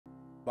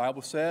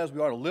Bible says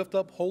we ought to lift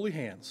up holy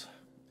hands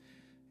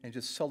and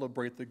just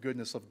celebrate the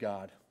goodness of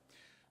God.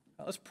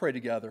 Now, let's pray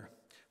together.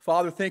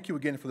 Father, thank you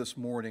again for this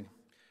morning.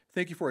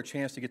 Thank you for a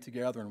chance to get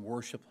together and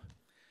worship.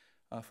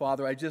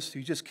 Father,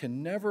 you just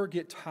can never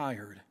get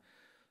tired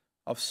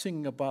of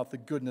singing about the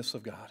goodness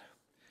of God.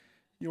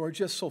 You are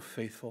just so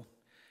faithful.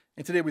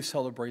 And today we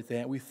celebrate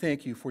that. We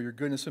thank you for your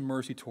goodness and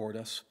mercy toward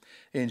us.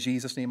 In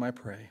Jesus' name I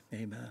pray.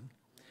 Amen.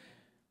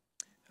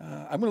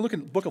 I'm going to look at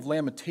the book of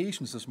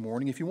Lamentations this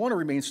morning. If you want to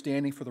remain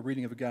standing for the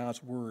reading of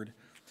God's word,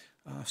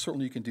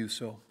 certainly you can do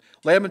so.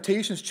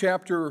 Lamentations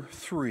chapter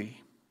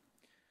 3.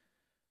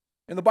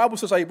 And the Bible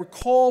says, I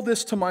recall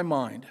this to my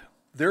mind,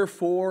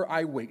 therefore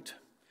I wait.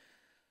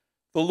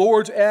 The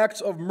Lord's acts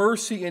of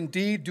mercy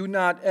indeed do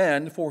not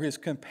end, for his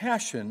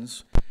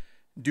compassions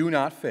do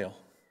not fail.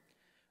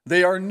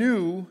 They are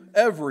new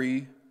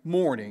every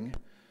morning.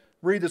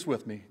 Read this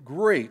with me.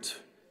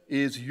 Great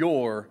is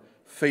your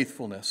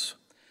faithfulness.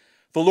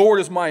 The Lord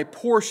is my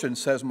portion,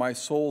 says my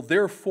soul,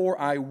 therefore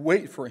I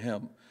wait for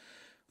him.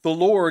 The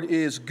Lord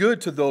is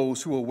good to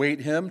those who await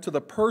him, to the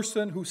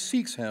person who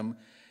seeks him.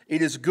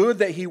 It is good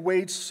that he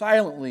waits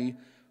silently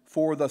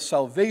for the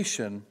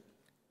salvation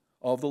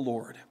of the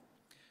Lord.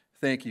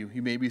 Thank you.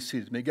 You may be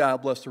seated. May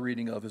God bless the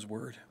reading of his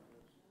word.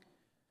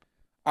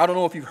 I don't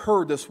know if you've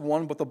heard this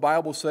one, but the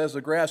Bible says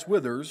the grass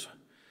withers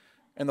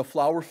and the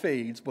flower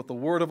fades, but the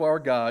word of our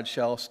God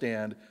shall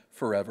stand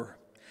forever.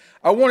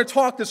 I want to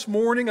talk this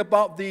morning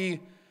about the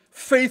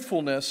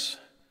faithfulness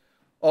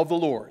of the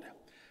Lord.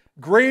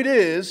 Great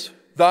is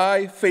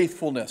thy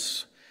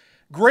faithfulness.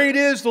 Great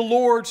is the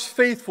Lord's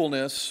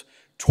faithfulness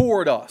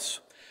toward us.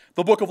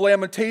 The book of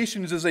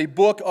Lamentations is a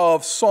book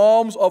of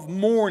psalms of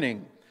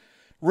mourning,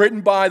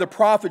 written by the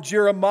prophet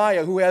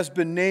Jeremiah, who has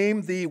been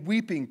named the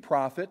weeping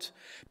prophet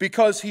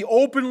because he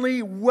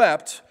openly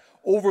wept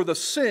over the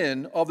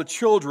sin of the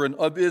children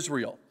of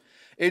Israel.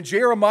 In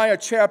Jeremiah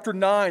chapter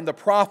 9, the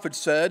prophet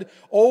said,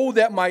 "Oh,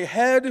 that my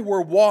head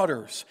were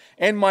waters,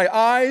 and my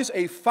eyes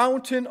a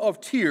fountain of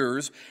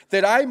tears,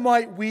 that I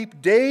might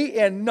weep day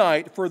and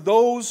night for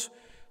those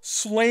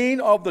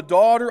slain of the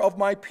daughter of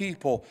my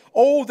people.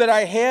 Oh, that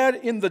I had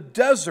in the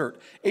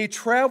desert a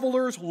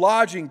traveler's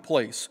lodging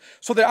place,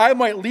 so that I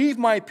might leave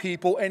my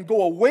people and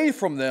go away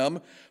from them,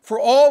 for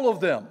all of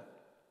them,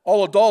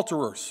 all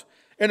adulterers,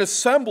 an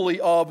assembly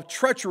of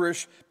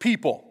treacherous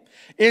people."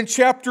 In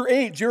chapter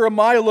 8,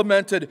 Jeremiah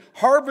lamented,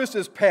 "Harvest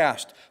is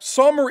past,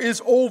 summer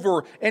is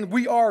over, and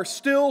we are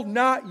still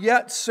not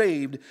yet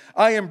saved.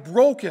 I am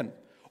broken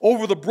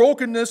over the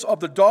brokenness of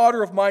the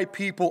daughter of my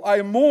people.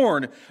 I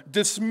mourn,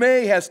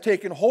 dismay has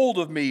taken hold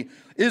of me.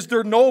 Is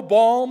there no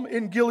balm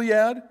in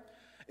Gilead?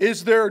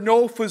 Is there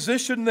no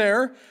physician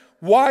there?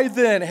 Why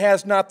then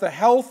has not the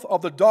health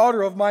of the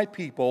daughter of my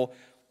people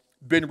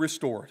been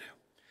restored?"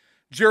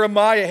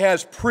 Jeremiah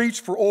has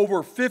preached for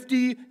over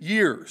 50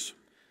 years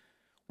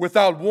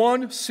without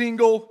one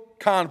single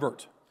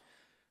convert.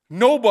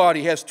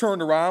 Nobody has turned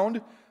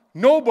around.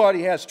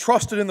 Nobody has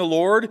trusted in the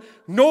Lord.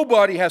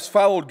 Nobody has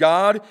followed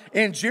God.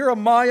 And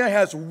Jeremiah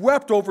has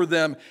wept over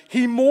them.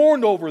 He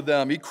mourned over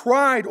them. He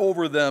cried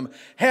over them.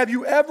 Have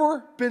you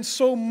ever been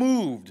so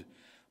moved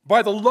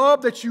by the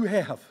love that you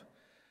have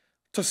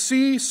to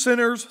see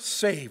sinners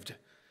saved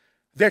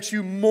that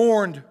you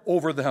mourned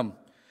over them?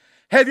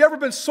 Have you ever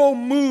been so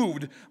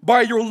moved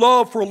by your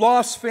love for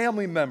lost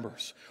family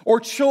members or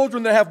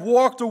children that have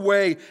walked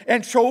away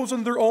and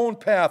chosen their own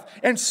path,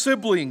 and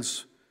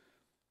siblings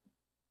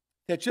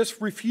that just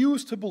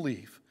refuse to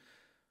believe,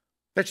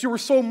 that you were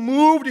so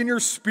moved in your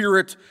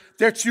spirit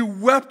that you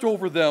wept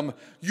over them,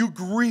 you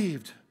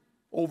grieved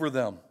over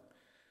them?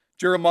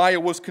 Jeremiah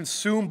was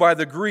consumed by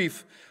the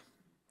grief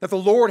that the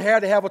Lord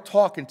had to have a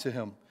talking to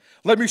him.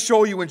 Let me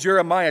show you in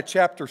Jeremiah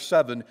chapter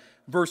 7,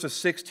 verses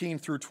 16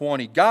 through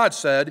 20. God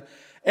said,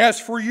 "As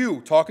for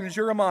you," talking to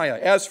Jeremiah,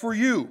 "as for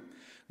you,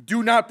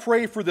 do not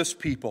pray for this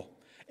people,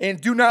 and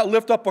do not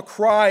lift up a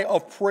cry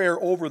of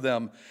prayer over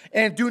them,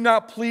 and do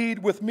not plead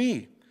with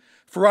me,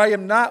 for I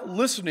am not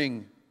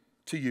listening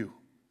to you.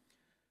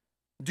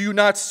 Do you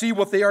not see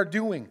what they are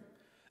doing?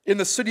 In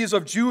the cities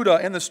of Judah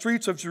and the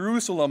streets of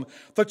Jerusalem,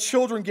 the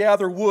children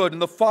gather wood,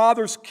 and the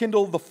fathers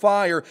kindle the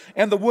fire,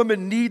 and the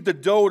women knead the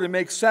dough to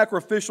make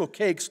sacrificial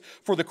cakes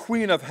for the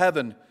Queen of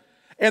Heaven.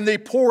 And they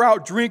pour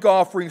out drink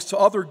offerings to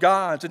other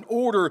gods in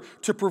order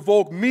to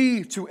provoke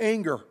me to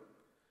anger.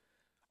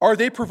 Are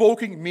they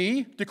provoking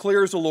me,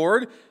 declares the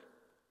Lord?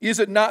 Is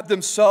it not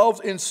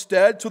themselves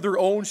instead to their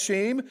own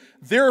shame?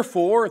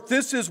 Therefore,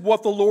 this is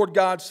what the Lord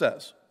God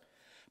says.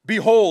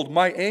 Behold,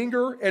 my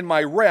anger and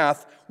my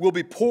wrath will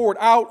be poured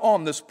out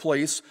on this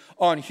place,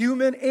 on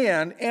human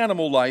and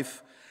animal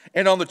life,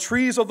 and on the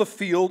trees of the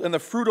field and the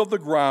fruit of the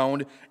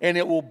ground, and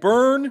it will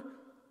burn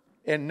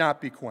and not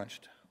be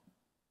quenched."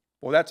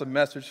 Well, that's a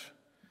message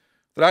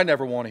that I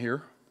never want to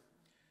hear.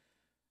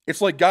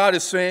 It's like God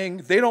is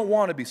saying they don't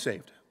want to be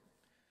saved.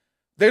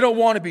 They don't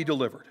want to be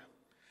delivered.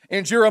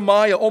 And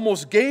Jeremiah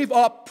almost gave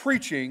up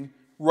preaching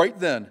right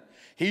then.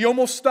 He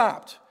almost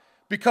stopped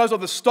because of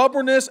the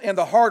stubbornness and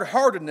the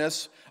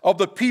hard-heartedness of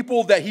the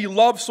people that he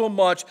loved so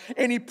much,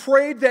 and he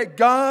prayed that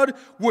God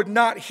would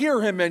not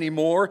hear him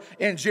anymore,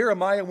 and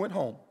Jeremiah went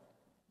home.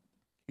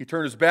 He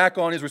turned his back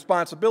on his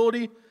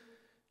responsibility.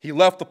 He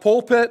left the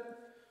pulpit,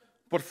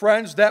 but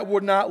friends, that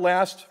would not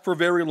last for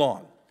very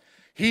long.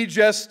 He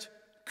just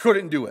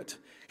couldn't do it.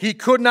 He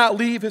could not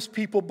leave his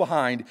people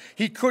behind.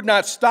 He could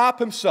not stop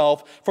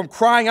himself from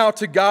crying out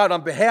to God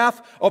on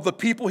behalf of the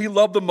people he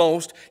loved the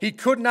most. He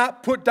could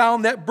not put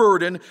down that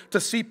burden to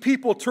see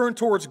people turn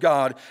towards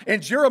God.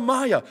 And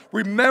Jeremiah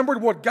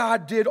remembered what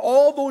God did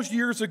all those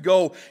years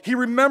ago. He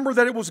remembered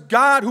that it was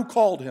God who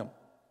called him.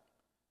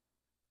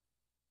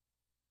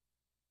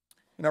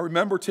 And I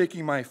remember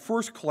taking my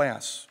first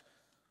class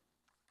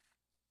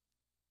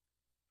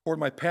toward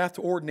my path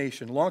to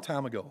ordination a long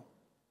time ago.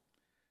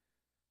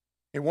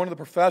 And one of the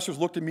professors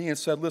looked at me and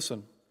said,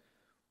 listen,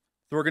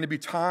 there are going to be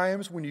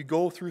times when you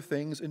go through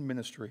things in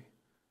ministry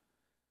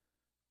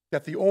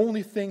that the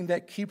only thing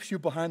that keeps you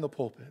behind the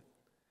pulpit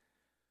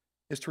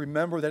is to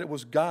remember that it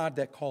was God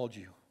that called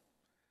you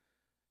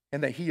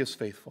and that he is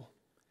faithful.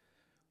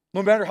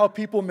 No matter how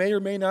people may or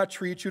may not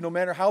treat you, no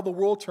matter how the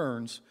world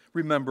turns,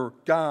 remember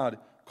God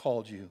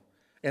called you,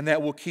 and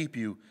that will keep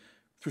you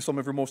through some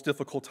of your most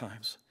difficult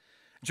times.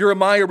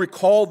 Jeremiah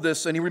recalled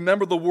this, and he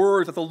remembered the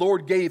words that the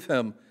Lord gave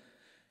him.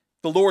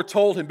 The Lord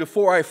told him,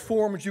 before I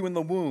formed you in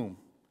the womb,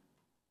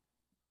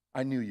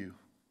 I knew you.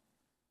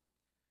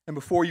 And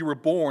before you were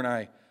born,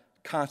 I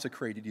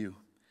consecrated you.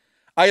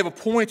 I have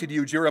appointed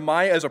you,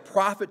 Jeremiah, as a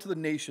prophet to the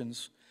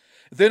nations.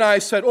 Then I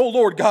said, O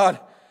Lord God,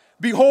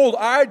 behold,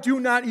 I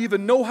do not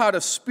even know how to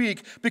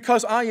speak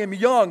because I am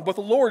young. But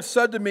the Lord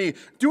said to me,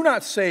 do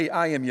not say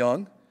I am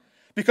young,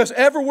 because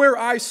everywhere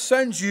I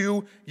send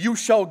you, you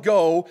shall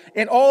go,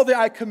 and all that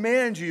I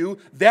command you,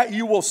 that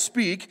you will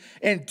speak.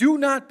 And do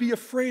not be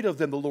afraid of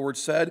them, the Lord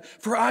said,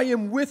 for I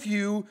am with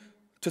you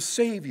to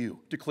save you,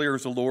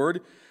 declares the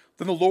Lord.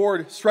 Then the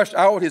Lord stretched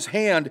out his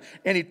hand,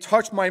 and he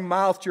touched my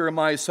mouth,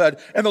 Jeremiah said.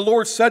 And the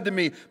Lord said to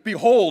me,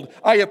 behold,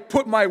 I have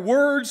put my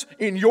words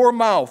in your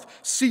mouth.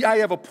 See, I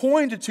have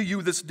appointed to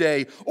you this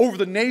day over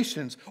the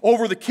nations,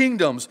 over the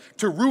kingdoms,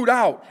 to root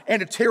out and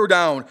to tear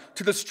down,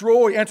 to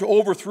destroy and to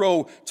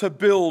overthrow, to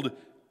build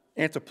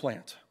and to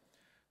plant.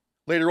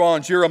 Later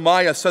on,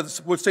 Jeremiah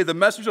would say the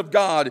message of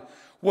God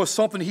was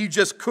something he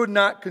just could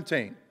not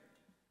contain.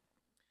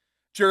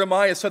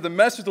 Jeremiah said, the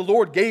message the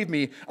Lord gave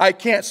me, I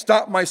can't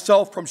stop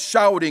myself from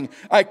shouting.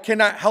 I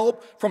cannot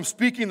help from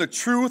speaking the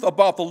truth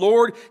about the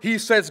Lord. He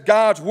says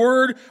God's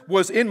word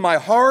was in my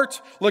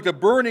heart like a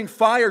burning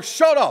fire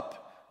shut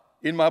up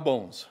in my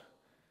bones.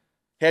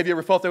 Have you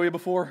ever felt that way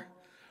before?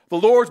 The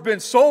Lord's been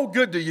so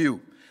good to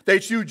you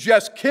that you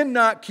just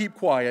cannot keep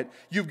quiet.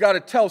 You've got to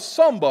tell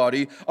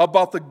somebody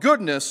about the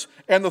goodness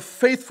and the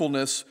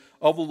faithfulness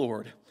of the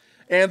Lord.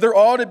 And there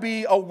ought to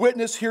be a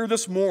witness here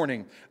this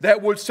morning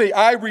that would say,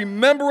 I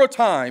remember a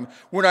time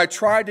when I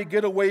tried to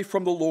get away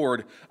from the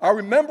Lord. I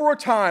remember a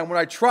time when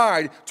I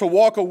tried to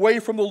walk away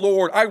from the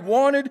Lord. I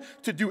wanted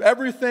to do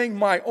everything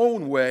my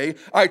own way.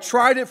 I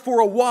tried it for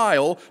a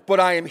while, but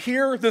I am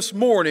here this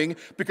morning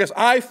because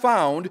I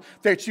found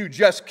that you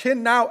just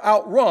cannot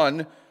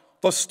outrun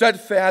the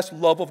steadfast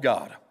love of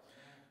God.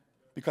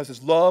 Because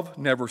his love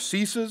never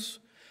ceases.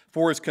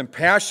 For his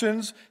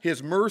compassions,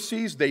 his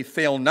mercies, they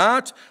fail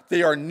not.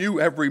 They are new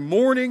every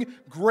morning.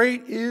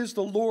 Great is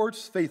the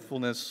Lord's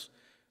faithfulness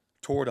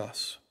toward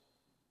us.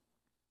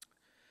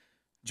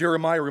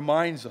 Jeremiah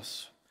reminds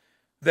us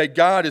that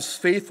God is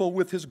faithful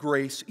with his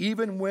grace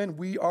even when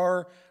we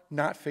are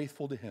not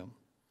faithful to him.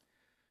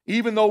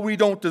 Even though we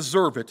don't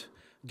deserve it,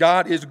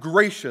 God is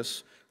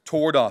gracious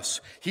toward us.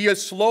 He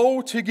is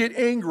slow to get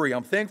angry.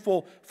 I'm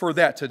thankful for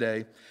that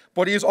today.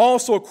 But he is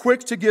also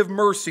quick to give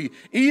mercy.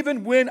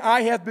 Even when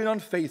I have been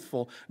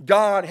unfaithful,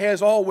 God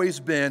has always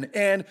been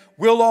and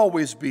will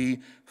always be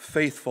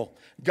faithful.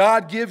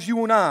 God gives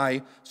you and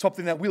I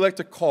something that we like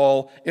to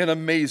call an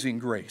amazing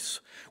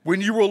grace.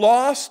 When you were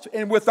lost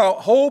and without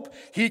hope,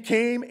 he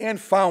came and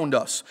found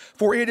us.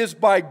 For it is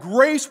by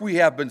grace we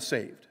have been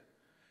saved,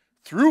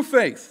 through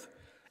faith.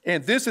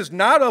 And this is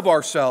not of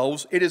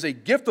ourselves, it is a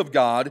gift of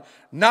God,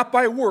 not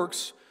by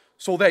works,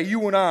 so that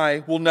you and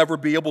I will never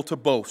be able to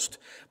boast.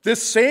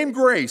 This same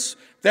grace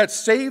that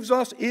saves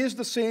us is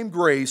the same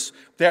grace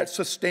that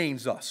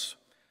sustains us.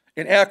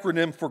 An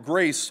acronym for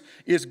grace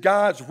is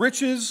God's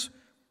riches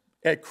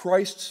at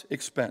Christ's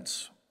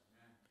expense.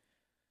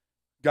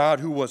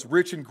 God, who was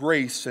rich in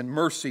grace and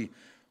mercy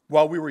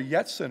while we were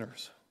yet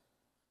sinners.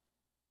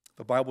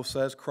 The Bible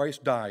says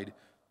Christ died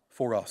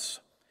for us.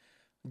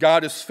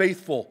 God is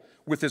faithful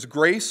with his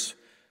grace.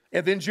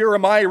 And then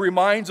Jeremiah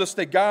reminds us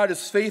that God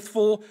is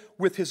faithful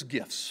with his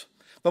gifts.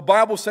 The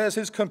Bible says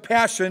his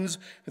compassions,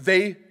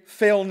 they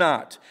fail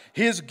not.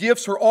 His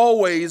gifts are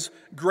always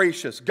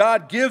gracious.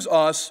 God gives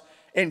us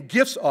and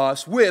gifts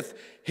us with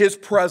his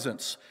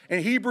presence.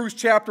 In Hebrews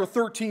chapter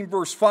 13,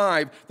 verse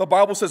 5, the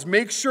Bible says,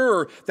 make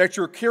sure that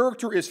your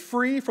character is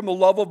free from the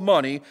love of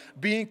money,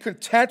 being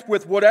content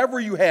with whatever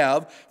you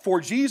have,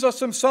 for Jesus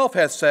himself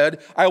has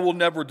said, I will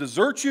never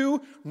desert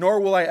you,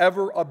 nor will I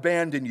ever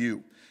abandon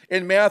you.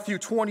 In Matthew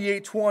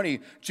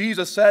 28:20,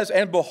 Jesus says,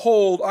 "And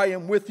behold, I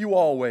am with you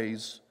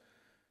always,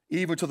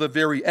 even to the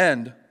very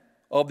end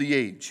of the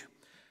age."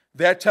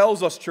 That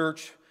tells us,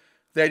 church,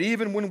 that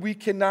even when we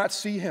cannot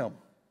see him,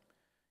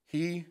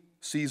 he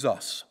sees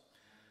us.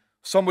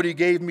 Somebody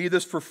gave me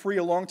this for free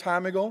a long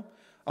time ago.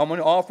 I'm going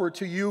to offer it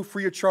to you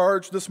free of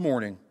charge this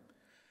morning.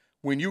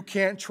 When you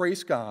can't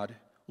trace God,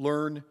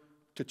 learn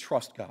to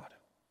trust God.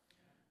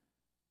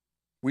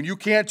 When you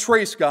can't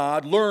trace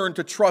God, learn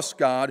to trust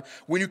God.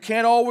 When you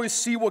can't always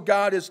see what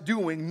God is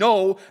doing,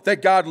 know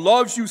that God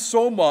loves you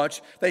so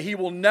much that he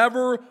will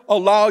never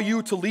allow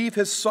you to leave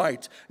his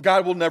sight.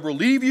 God will never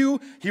leave you.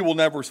 He will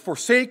never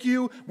forsake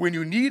you. When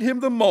you need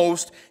him the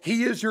most,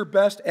 he is your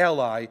best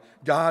ally.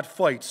 God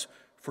fights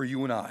for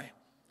you and I.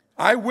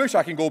 I wish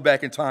I can go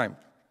back in time.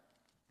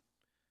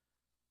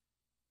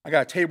 I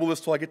got to table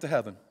this till I get to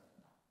heaven.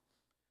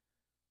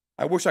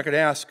 I wish I could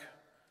ask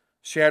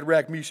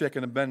Shadrach, Meshach,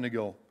 and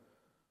Abednego,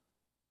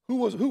 who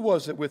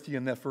was it with you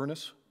in that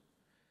furnace?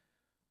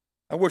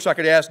 I wish I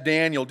could ask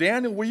Daniel,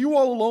 were you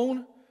all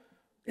alone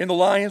in the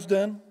lion's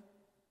den?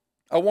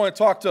 I want to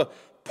talk to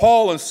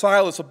Paul and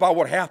Silas about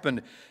what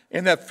happened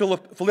in that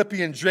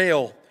Philippian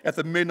jail at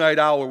the midnight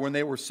hour when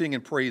they were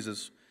singing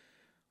praises.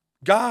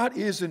 God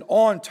is an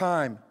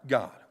on-time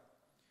God.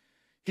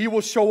 He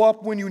will show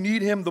up when you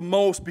need him the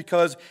most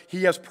because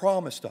he has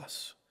promised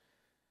us.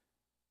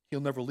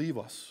 He'll never leave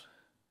us,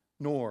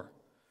 nor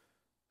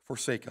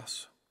forsake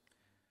us.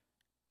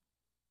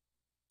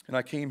 And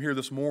I came here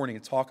this morning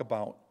to talk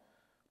about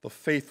the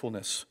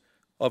faithfulness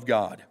of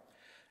God.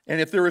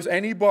 And if there is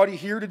anybody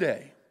here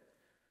today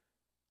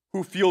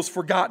who feels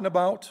forgotten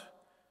about,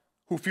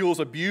 who feels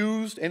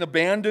abused and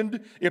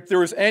abandoned, if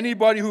there is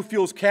anybody who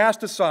feels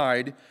cast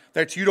aside,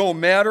 that you don't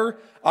matter,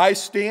 I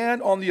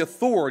stand on the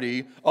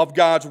authority of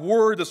God's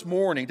word this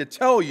morning to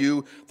tell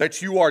you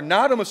that you are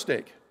not a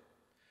mistake.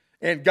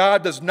 And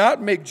God does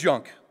not make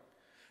junk.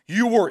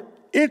 You were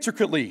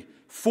intricately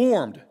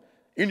formed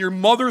in your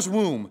mother's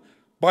womb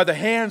by the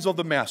hands of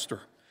the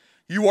Master.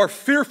 You are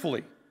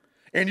fearfully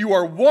and you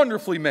are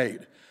wonderfully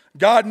made.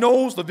 God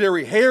knows the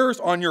very hairs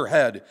on your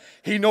head.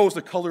 He knows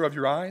the color of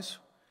your eyes.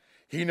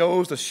 He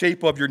knows the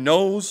shape of your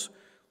nose.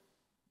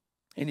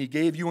 And he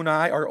gave you and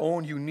I our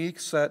own unique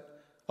set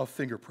of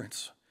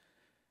fingerprints.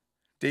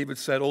 David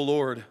said, "Oh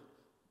Lord,"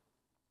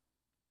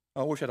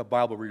 I wish I had a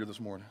Bible reader this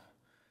morning.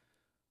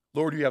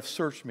 "Lord, you have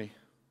searched me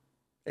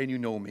and you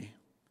know me.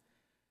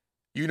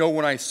 You know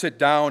when I sit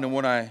down and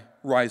when I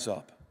rise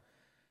up.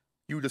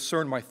 You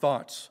discern my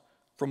thoughts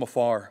from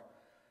afar.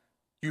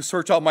 You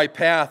search out my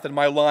path and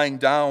my lying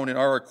down and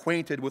are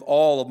acquainted with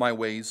all of my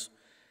ways.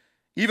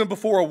 Even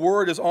before a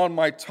word is on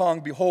my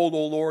tongue, behold,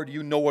 O Lord,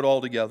 you know it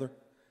altogether.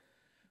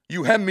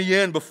 You hem me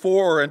in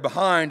before and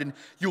behind, and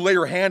you lay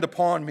your hand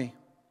upon me.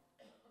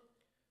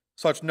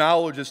 Such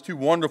knowledge is too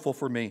wonderful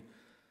for me.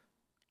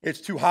 It's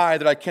too high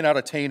that I cannot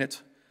attain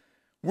it.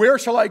 Where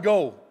shall I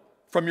go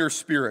from your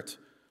spirit?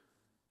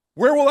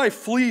 Where will I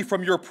flee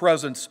from your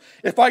presence?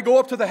 If I go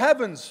up to the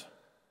heavens,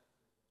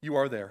 you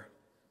are there.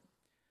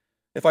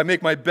 If I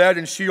make my bed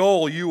in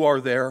Sheol, you are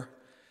there.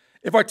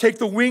 If I take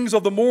the wings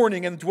of the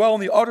morning and dwell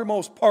in the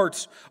uttermost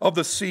parts of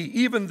the sea,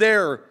 even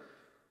there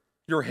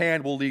your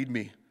hand will lead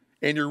me,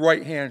 and your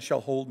right hand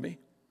shall hold me.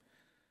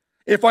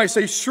 If I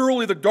say,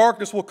 surely the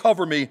darkness will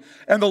cover me,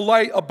 and the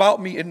light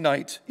about me in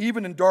night,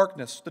 even in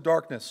darkness, the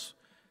darkness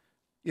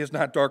is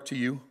not dark to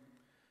you.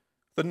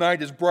 The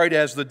night is bright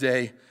as the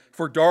day,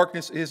 for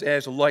darkness is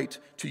as light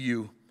to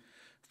you.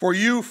 For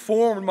you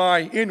formed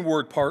my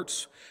inward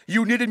parts.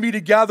 You knitted me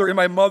together in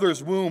my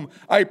mother's womb.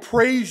 I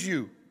praise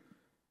you,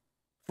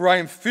 for I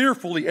am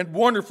fearfully and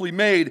wonderfully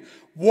made.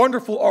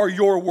 Wonderful are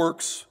your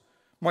works.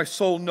 My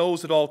soul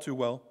knows it all too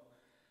well.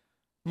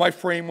 My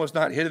frame was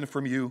not hidden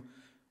from you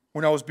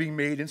when I was being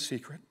made in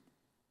secret,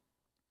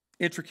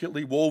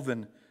 intricately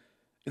woven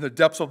in the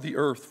depths of the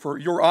earth. For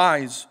your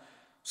eyes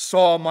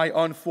saw my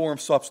unformed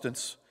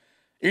substance.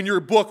 In your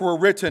book were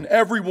written,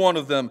 every one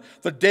of them,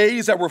 the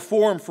days that were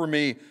formed for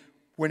me,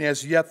 when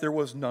as yet there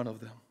was none of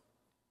them.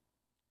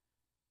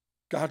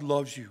 God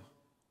loves you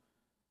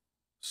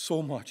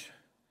so much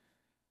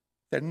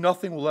that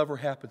nothing will ever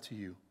happen to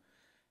you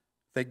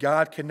that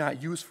God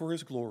cannot use for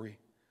his glory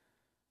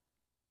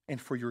and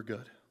for your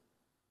good.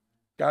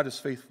 God is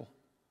faithful.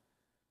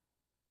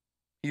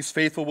 He's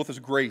faithful with his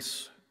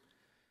grace.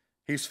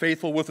 He's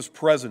faithful with his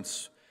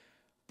presence.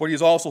 But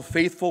he's also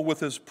faithful with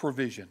his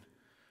provision.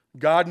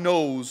 God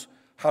knows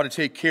how to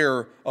take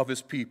care of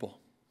his people.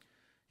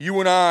 You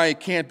and I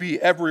can't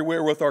be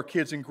everywhere with our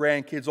kids and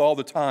grandkids all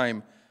the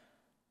time.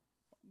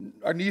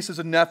 Our nieces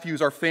and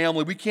nephews, our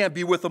family, we can't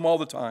be with them all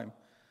the time.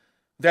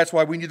 That's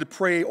why we need to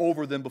pray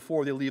over them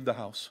before they leave the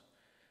house.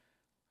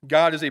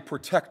 God is a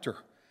protector.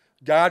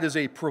 God is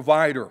a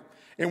provider.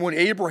 And when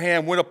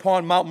Abraham went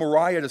upon Mount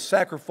Moriah to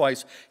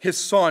sacrifice his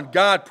son,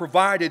 God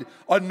provided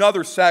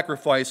another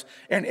sacrifice.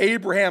 And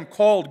Abraham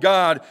called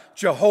God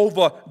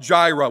Jehovah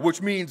Jireh,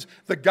 which means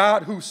the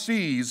God who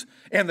sees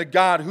and the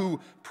God who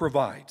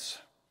provides.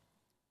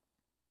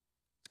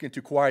 It's getting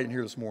too quiet in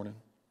here this morning.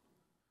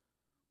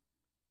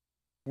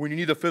 When you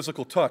need a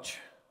physical touch,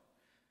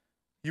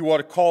 you ought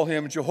to call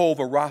him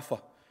Jehovah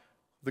Rapha,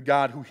 the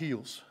God who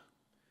heals.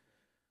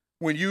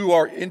 When you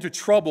are into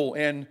trouble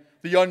and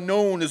the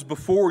unknown is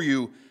before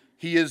you,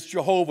 he is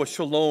Jehovah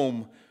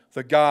Shalom,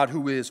 the God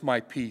who is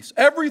my peace.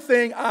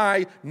 Everything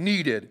I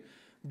needed,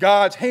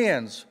 God's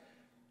hands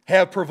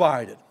have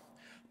provided.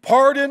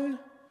 Pardon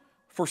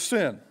for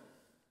sin,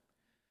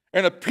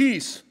 and a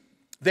peace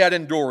that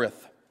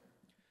endureth.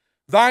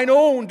 Thine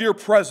own dear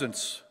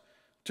presence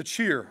to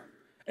cheer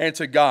and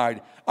to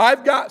guide.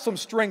 I've got some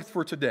strength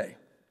for today,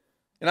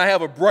 and I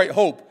have a bright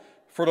hope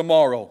for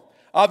tomorrow.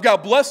 I've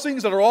got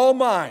blessings that are all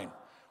mine,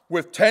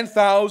 with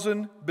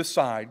 10,000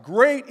 beside.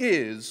 Great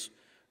is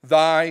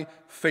thy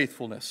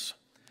faithfulness.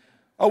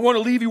 I want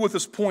to leave you with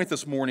this point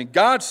this morning.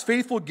 God's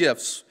faithful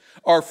gifts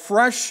are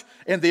fresh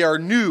and they are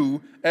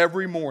new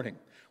every morning,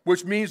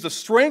 which means the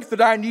strength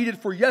that I needed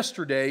for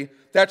yesterday,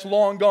 that's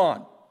long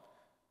gone.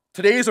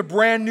 Today is a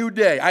brand new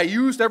day. I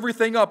used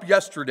everything up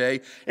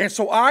yesterday, and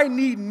so I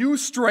need new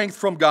strength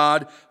from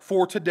God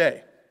for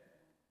today.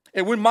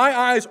 And when my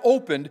eyes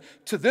opened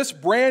to this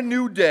brand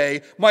new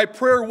day, my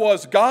prayer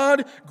was,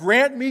 God,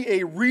 grant me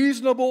a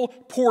reasonable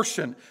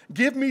portion.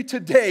 Give me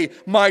today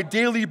my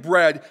daily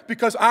bread,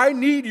 because I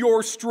need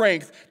your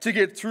strength to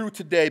get through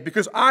today,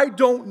 because I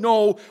don't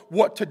know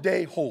what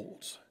today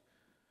holds.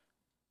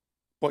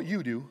 But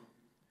you do.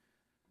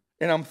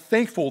 And I'm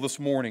thankful this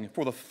morning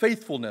for the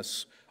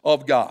faithfulness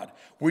of God.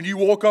 When you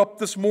woke up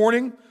this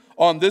morning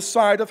on this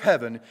side of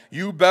heaven,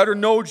 you better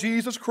know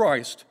Jesus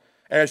Christ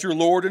as your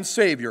Lord and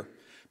Savior,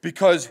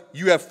 because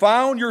you have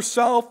found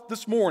yourself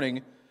this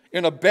morning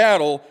in a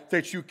battle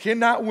that you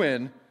cannot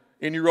win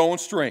in your own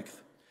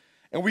strength.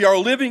 And we are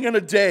living in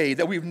a day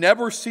that we've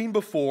never seen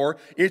before.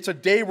 It's a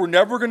day we're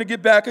never going to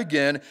get back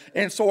again,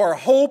 and so our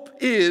hope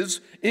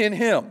is in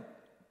Him.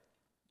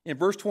 In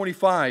verse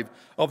 25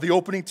 of the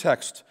opening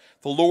text,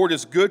 the Lord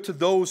is good to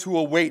those who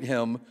await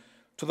Him,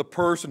 to the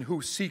person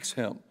who seeks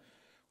Him.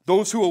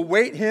 Those who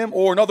await Him,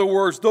 or in other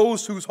words,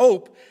 those whose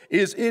hope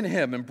is in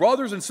Him. And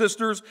brothers and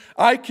sisters,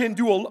 I can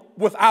do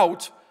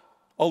without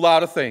a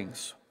lot of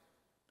things.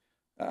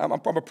 I'm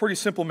a pretty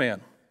simple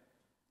man.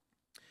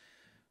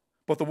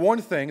 But the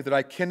one thing that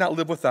I cannot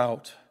live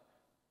without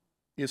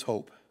is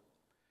hope.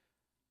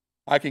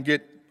 I can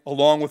get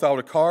along without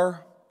a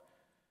car.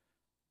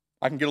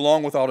 I can get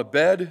along without a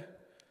bed.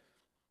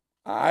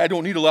 I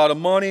don't need a lot of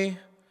money.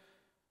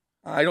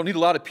 I don't need a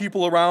lot of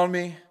people around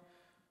me.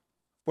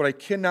 But I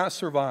cannot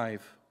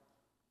survive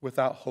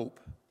without hope.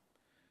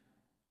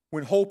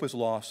 When hope is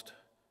lost,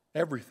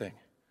 everything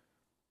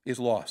is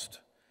lost.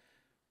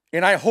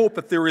 And I hope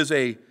that there is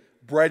a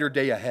brighter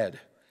day ahead.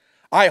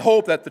 I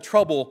hope that the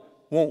trouble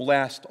won't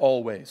last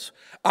always.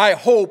 I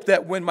hope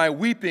that when my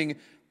weeping,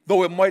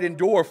 though it might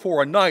endure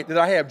for a night, that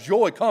I have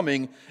joy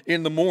coming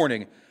in the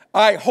morning.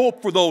 I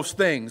hope for those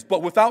things.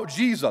 But without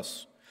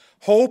Jesus,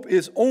 hope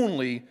is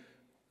only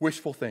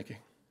wishful thinking.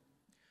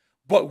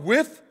 But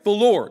with the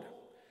Lord,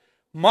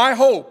 my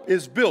hope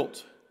is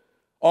built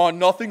on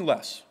nothing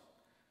less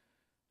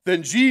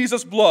than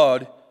Jesus'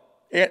 blood.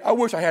 And I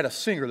wish I had a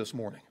singer this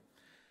morning.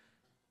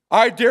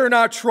 I dare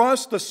not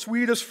trust the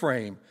sweetest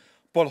frame,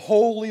 but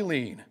wholly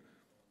lean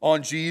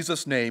on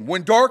Jesus' name.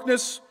 When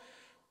darkness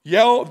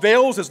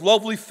veils His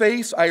lovely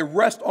face, I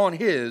rest on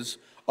His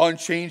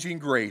unchanging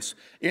grace.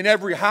 In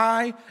every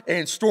high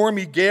and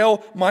stormy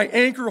gale, my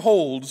anchor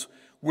holds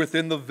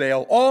within the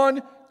veil.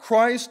 On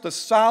Christ, the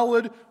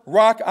solid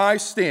rock I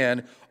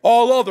stand.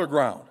 All other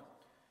ground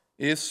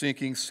is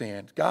sinking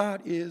sand.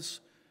 God is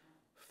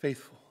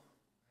faithful.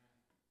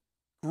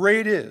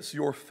 Great is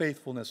your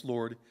faithfulness,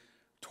 Lord,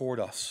 toward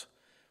us.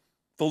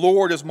 The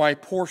Lord is my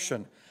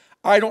portion.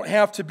 I don't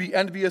have to be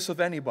envious of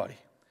anybody.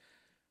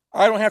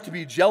 I don't have to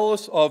be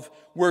jealous of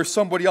where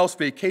somebody else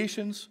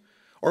vacations,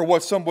 or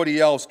what somebody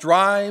else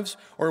drives,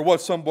 or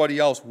what somebody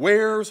else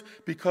wears,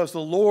 because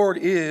the Lord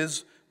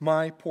is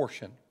my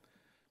portion,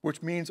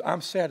 which means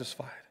I'm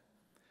satisfied.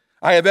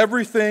 I have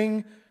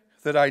everything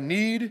that I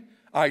need.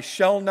 I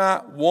shall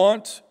not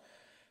want.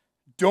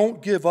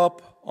 Don't give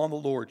up on the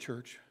Lord,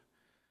 church,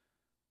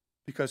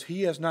 because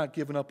He has not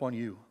given up on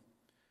you.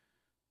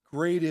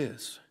 Great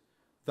is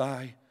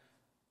thy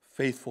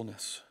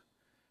faithfulness.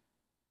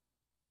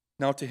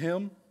 Now to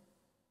Him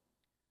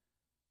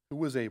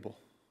who is able.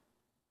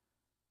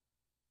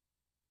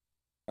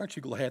 Aren't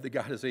you glad that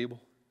God is able?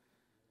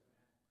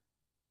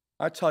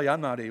 I tell you, I'm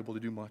not able to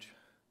do much.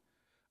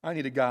 I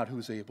need a God who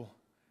is able.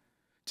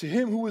 To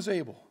Him who is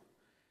able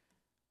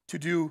to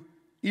do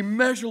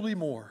immeasurably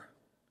more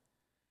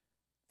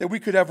than we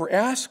could ever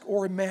ask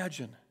or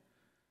imagine,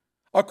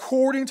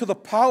 according to the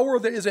power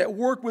that is at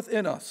work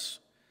within us.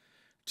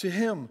 To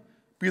Him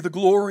be the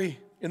glory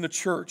in the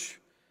church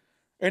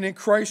and in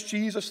Christ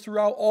Jesus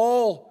throughout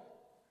all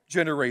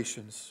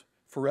generations,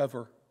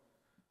 forever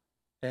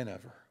and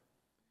ever.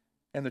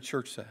 And the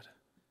church said,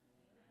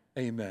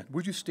 amen.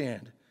 Would you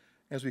stand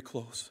as we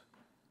close?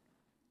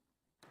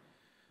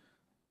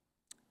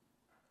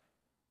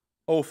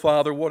 Oh,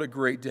 Father, what a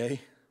great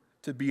day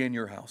to be in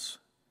your house.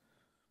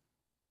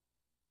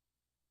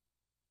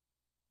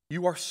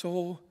 You are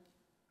so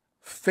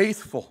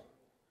faithful.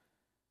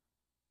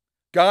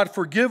 God,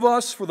 forgive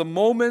us for the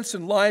moments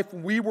in life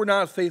when we were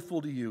not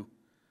faithful to you.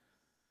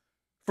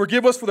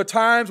 Forgive us for the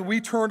times when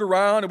we turned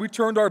around and we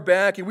turned our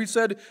back and we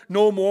said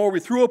no more. We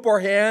threw up our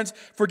hands.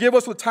 Forgive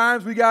us for the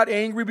times we got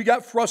angry, we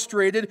got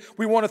frustrated.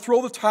 We want to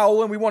throw the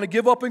towel in. We want to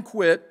give up and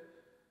quit.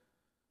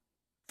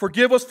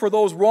 Forgive us for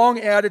those wrong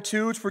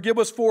attitudes. Forgive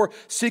us for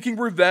seeking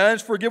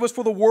revenge. Forgive us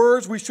for the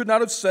words we should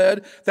not have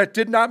said that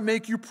did not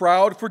make you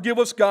proud. Forgive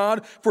us,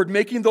 God, for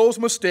making those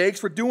mistakes,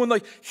 for doing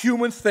the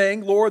human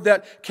thing, Lord,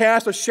 that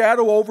cast a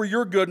shadow over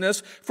your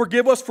goodness.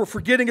 Forgive us for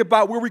forgetting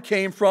about where we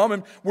came from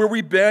and where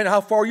we've been,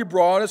 how far you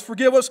brought us.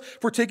 Forgive us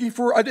for taking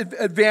for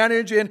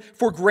advantage and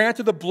for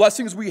granted the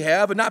blessings we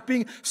have and not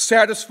being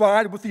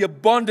satisfied with the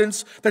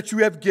abundance that you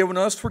have given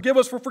us. Forgive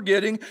us for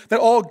forgetting that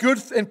all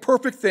good and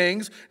perfect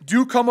things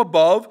do come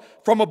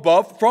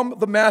from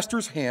the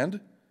Master's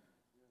hand.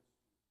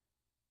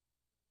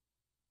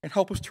 And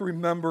help us to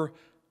remember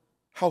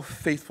how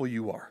faithful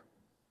you are.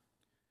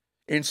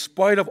 In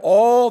spite of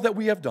all that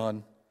we have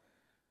done,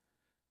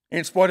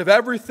 in spite of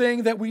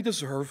everything that we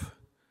deserve,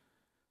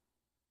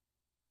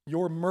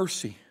 your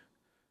mercy,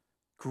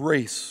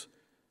 grace,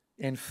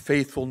 and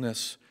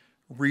faithfulness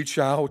reach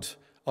out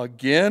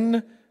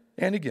again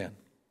and again.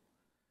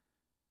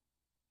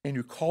 And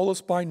you call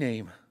us by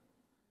name.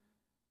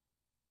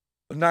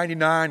 The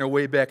 99 are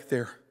way back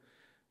there.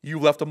 You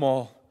left them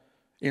all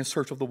in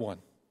search of the one.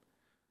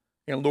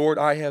 And Lord,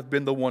 I have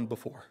been the one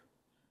before.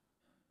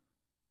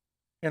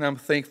 And I'm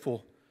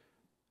thankful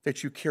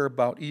that you care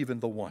about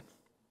even the one.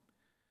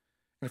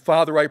 And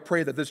Father, I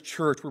pray that this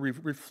church will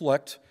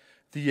reflect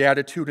the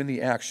attitude and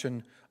the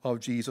action of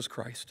Jesus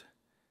Christ.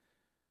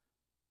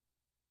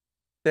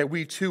 That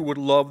we too would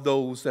love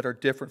those that are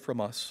different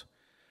from us.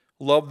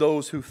 Love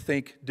those who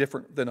think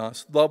different than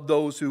us. Love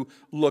those who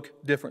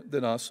look different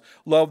than us.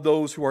 Love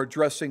those who are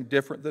dressing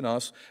different than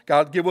us.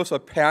 God, give us a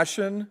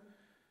passion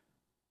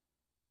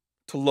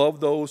to love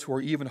those who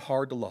are even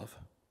hard to love.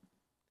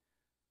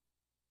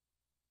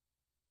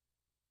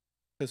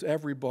 Because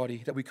everybody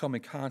that we come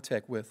in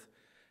contact with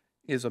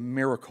is a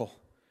miracle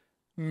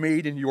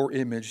made in your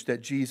image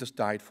that Jesus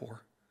died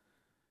for.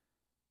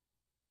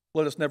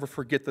 Let us never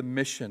forget the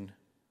mission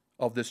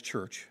of this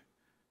church.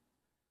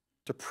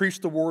 To preach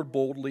the word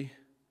boldly,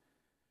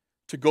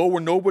 to go where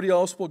nobody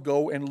else will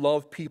go and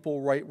love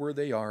people right where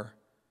they are.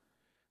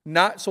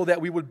 Not so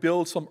that we would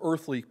build some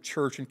earthly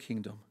church and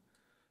kingdom,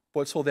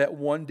 but so that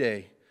one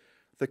day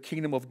the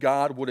kingdom of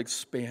God would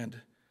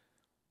expand.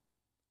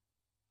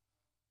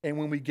 And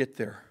when we get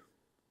there,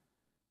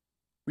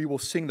 we will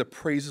sing the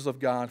praises of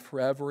God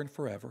forever and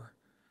forever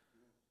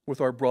with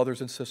our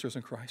brothers and sisters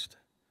in Christ.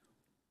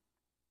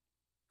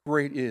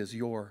 Great is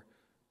your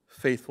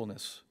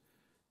faithfulness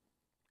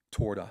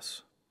toward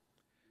us.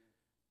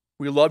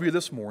 We love you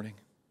this morning.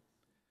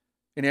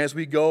 And as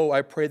we go,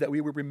 I pray that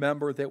we would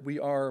remember that we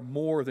are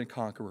more than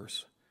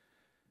conquerors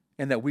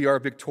and that we are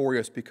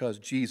victorious because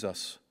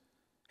Jesus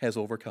has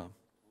overcome.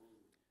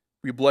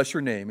 We bless your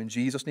name. In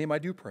Jesus' name I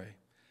do pray.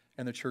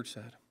 And the church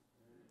said,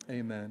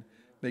 amen.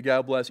 May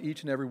God bless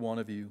each and every one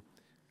of you.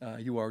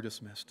 You are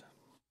dismissed.